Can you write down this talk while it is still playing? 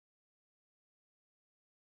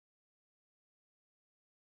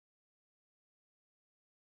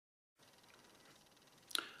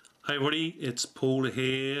Hey everybody, it's Paul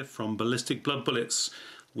here from Ballistic Blood Bullets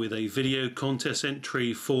with a video contest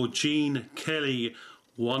entry for Gene Kelly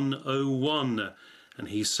 101, and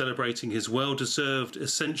he's celebrating his well-deserved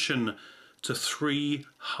ascension to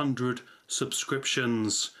 300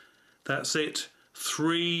 subscriptions. That's it,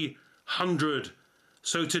 300.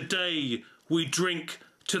 So today we drink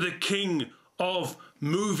to the king of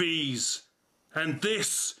movies, and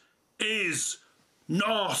this is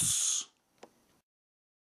Nos.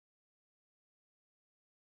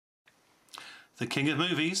 The King of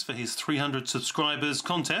Movies, for his 300 subscribers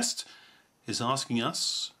contest, is asking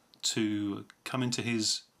us to come into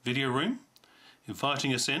his video room,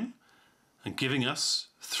 inviting us in and giving us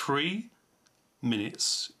 3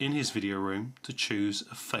 minutes in his video room to choose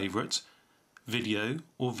a favourite video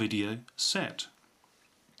or video set.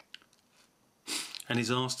 And he's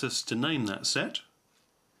asked us to name that set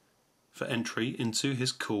for entry into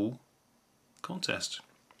his cool contest.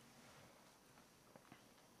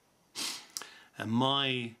 And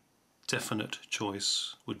my definite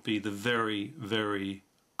choice would be the very, very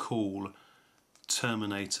cool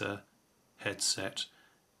Terminator headset.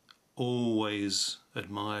 Always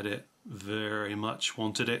admired it, very much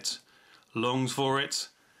wanted it, longed for it,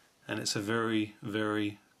 and it's a very,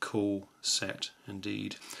 very cool set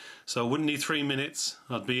indeed. So I wouldn't need 3 minutes,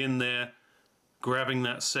 I'd be in there grabbing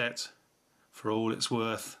that set for all it's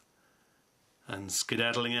worth and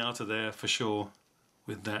skedaddling out of there for sure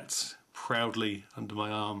with that proudly under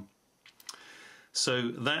my arm. So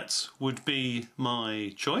that would be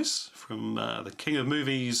my choice from the King of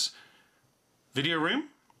Movies video room,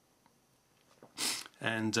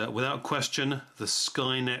 and without question the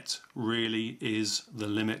Skynet really is the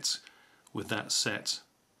limit with that set,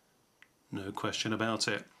 no question about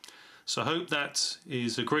it. So I hope that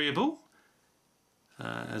is agreeable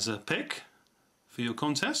as a pick for your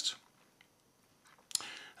contest,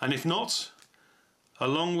 and if not,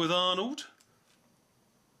 along with Arnold,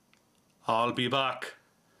 I'll be back.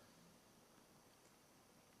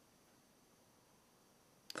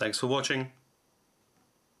 Thanks for watching.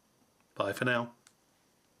 Bye for now.